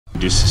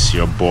This is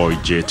your boy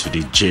J to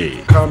the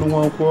J. Kanu,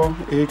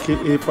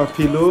 aka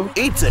Papilo.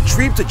 It's a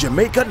trip to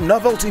Jamaica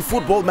novelty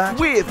football match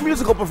with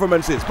musical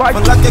performances by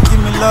Give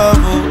me love,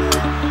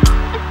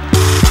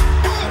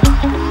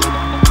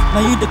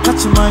 now you the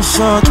catch my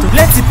shot.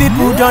 Plenty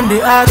people done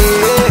the act.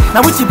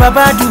 Now which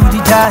Baba do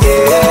the jazz.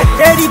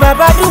 Ready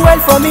Baba do well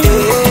for me.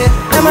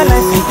 Now my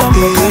life is done.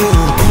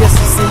 Yes,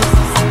 you see.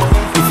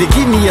 If you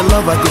give me your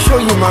love, I can show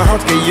you my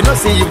heart. Can you not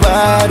say you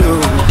bad?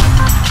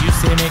 You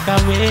say make a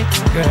wait,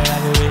 girl, I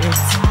will wait.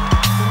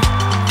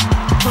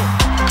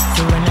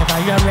 So whenever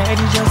you're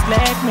ready, just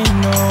let me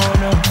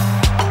know.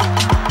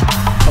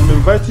 I'm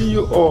inviting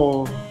you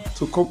all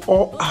to come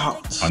all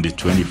out On the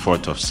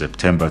 24th of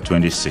September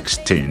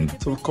 2016,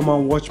 to come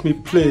and watch me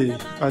play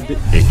at the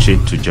a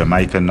trip to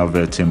Jamaica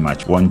novelty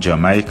match. One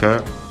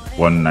Jamaica,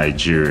 one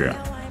Nigeria,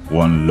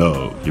 one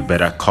love. You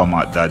better come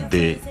out that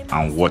day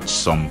and watch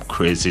some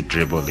crazy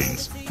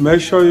dribblings.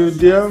 Make sure you're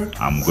there.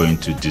 I'm going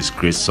to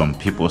disgrace some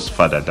people's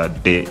father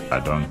that day. I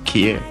don't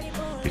care,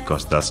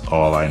 because that's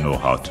all I know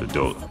how to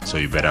do. So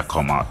you better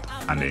come out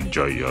and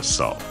enjoy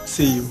yourself.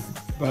 See you.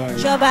 Bye.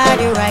 Your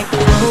body right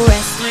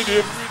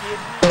now,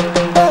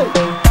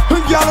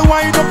 Girl,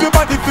 wind up your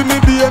body for me,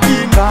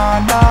 baby. Nah,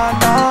 nah,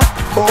 nah.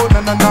 Oh,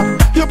 nah, nah, nah.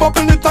 You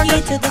bubble it and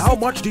you. How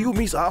much do you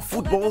miss our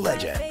football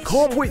legend?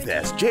 Come with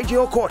us,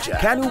 JJ Okocha,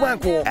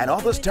 Kanu and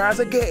other stars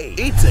again.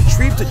 It's a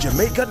trip to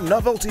Jamaica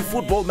novelty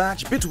football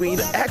match between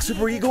the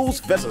ex-Super Eagles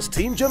versus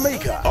Team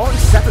Jamaica on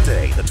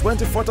Saturday, the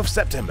 24th of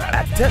September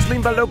at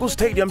Teslimba Local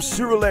Stadium,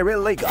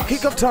 Surulere, Lagos.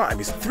 Kickoff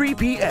time is 3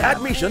 p.m.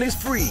 Admission is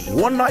free.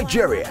 One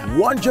Nigeria,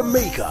 one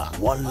Jamaica,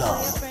 one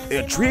love.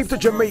 A trip to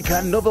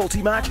Jamaica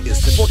novelty match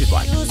is supported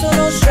by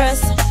no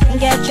stress,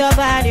 get your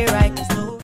body right.